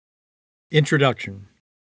Introduction.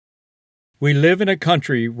 We live in a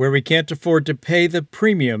country where we can't afford to pay the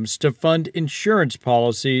premiums to fund insurance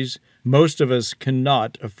policies most of us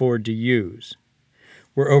cannot afford to use.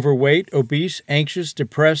 We're overweight, obese, anxious,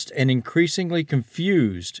 depressed, and increasingly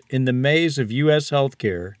confused in the maze of U.S.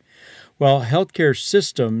 healthcare, while healthcare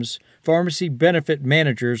systems, pharmacy benefit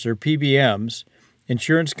managers or PBMs,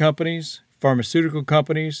 insurance companies, pharmaceutical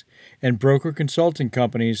companies, and broker consulting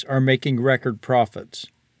companies are making record profits.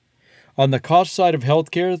 On the cost side of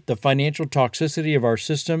healthcare, the financial toxicity of our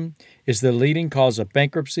system is the leading cause of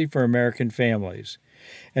bankruptcy for American families.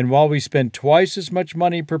 And while we spend twice as much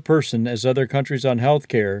money per person as other countries on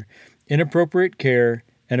healthcare, inappropriate care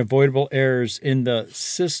and avoidable errors in the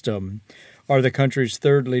system are the country's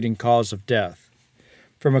third leading cause of death.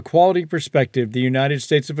 From a quality perspective, the United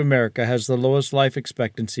States of America has the lowest life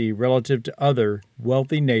expectancy relative to other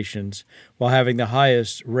wealthy nations while having the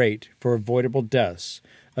highest rate for avoidable deaths,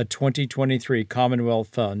 a 2023 Commonwealth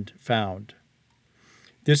Fund found.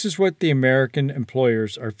 This is what the American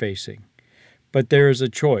employers are facing. But there is a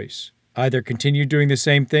choice. Either continue doing the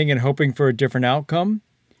same thing and hoping for a different outcome,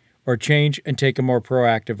 or change and take a more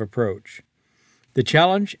proactive approach. The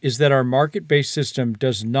challenge is that our market-based system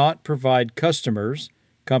does not provide customers,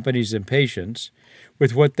 companies and patients,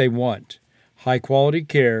 with what they want, high-quality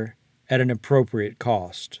care at an appropriate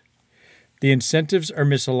cost. The incentives are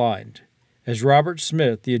misaligned. As Robert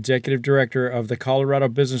Smith, the executive director of the Colorado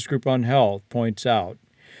Business Group on Health, points out,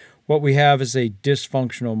 what we have is a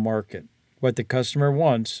dysfunctional market. What the customer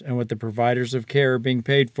wants and what the providers of care are being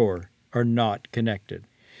paid for are not connected.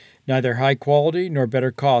 Neither high quality nor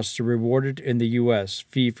better costs are rewarded in the U.S.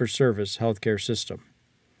 fee-for-service healthcare system.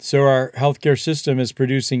 So our healthcare system is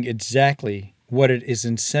producing exactly what it is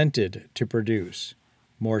incented to produce: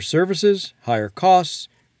 more services, higher costs,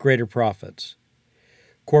 greater profits.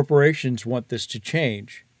 Corporations want this to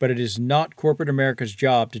change, but it is not corporate America's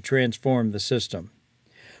job to transform the system.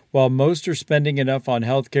 While most are spending enough on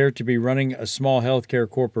healthcare to be running a small healthcare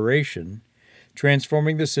corporation,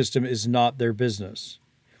 transforming the system is not their business.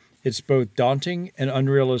 It's both daunting and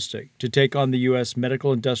unrealistic to take on the U.S.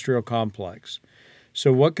 medical industrial complex.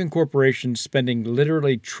 So what can corporations spending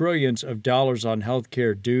literally trillions of dollars on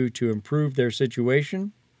healthcare do to improve their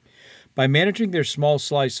situation? By managing their small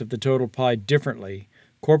slice of the total pie differently,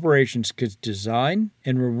 corporations could design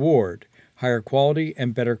and reward higher quality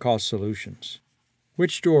and better cost solutions.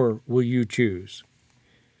 Which door will you choose?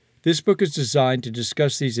 This book is designed to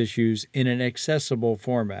discuss these issues in an accessible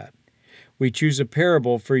format. We choose a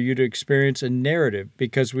parable for you to experience a narrative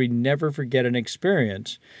because we never forget an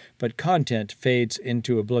experience, but content fades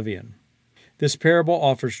into oblivion. This parable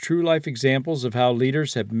offers true life examples of how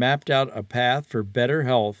leaders have mapped out a path for better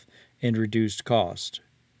health and reduced cost.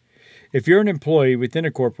 If you're an employee within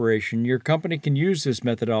a corporation, your company can use this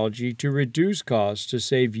methodology to reduce costs to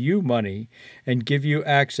save you money and give you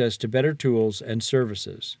access to better tools and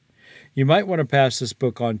services. You might want to pass this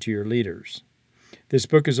book on to your leaders. This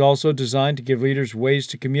book is also designed to give leaders ways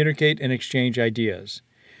to communicate and exchange ideas.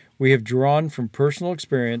 We have drawn from personal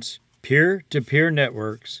experience, peer-to-peer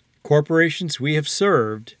networks, corporations we have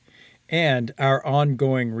served, and our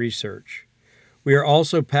ongoing research. We are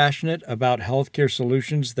also passionate about healthcare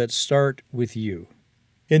solutions that start with you.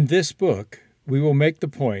 In this book, we will make the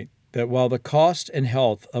point that while the cost and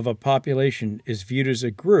health of a population is viewed as a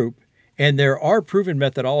group, and there are proven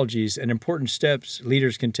methodologies and important steps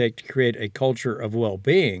leaders can take to create a culture of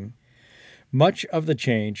well-being, much of the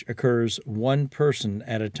change occurs one person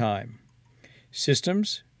at a time.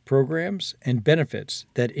 Systems, programs, and benefits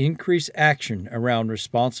that increase action around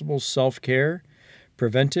responsible self-care,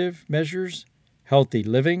 preventive measures, healthy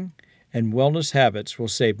living, and wellness habits will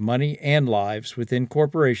save money and lives within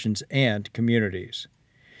corporations and communities.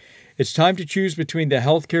 It's time to choose between the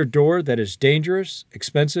healthcare door that is dangerous,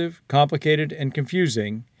 expensive, complicated, and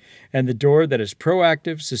confusing, and the door that is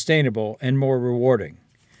proactive, sustainable, and more rewarding.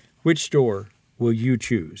 Which door will you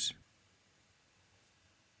choose?